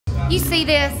You see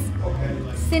this?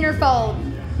 Centerfold.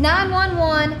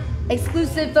 911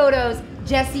 exclusive photos.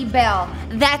 Jessie Belle.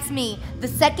 That's me, the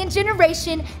second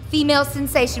generation female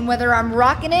sensation. Whether I'm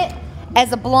rocking it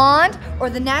as a blonde or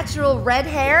the natural red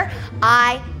hair,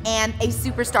 I am a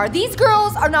superstar. These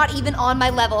girls are not even on my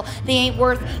level. They ain't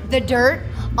worth the dirt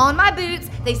on my boots.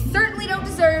 They certainly don't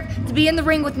deserve to be in the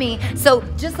ring with me. So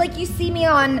just like you see me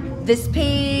on this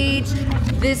page,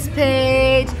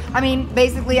 I mean,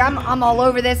 basically I'm all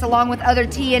over this along with other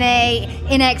TNA,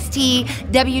 NXT,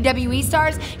 WWE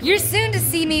stars. You're soon to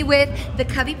see me with the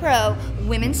Covey Pro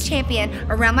Women's Champion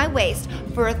around my waist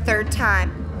for a third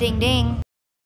time. Ding ding.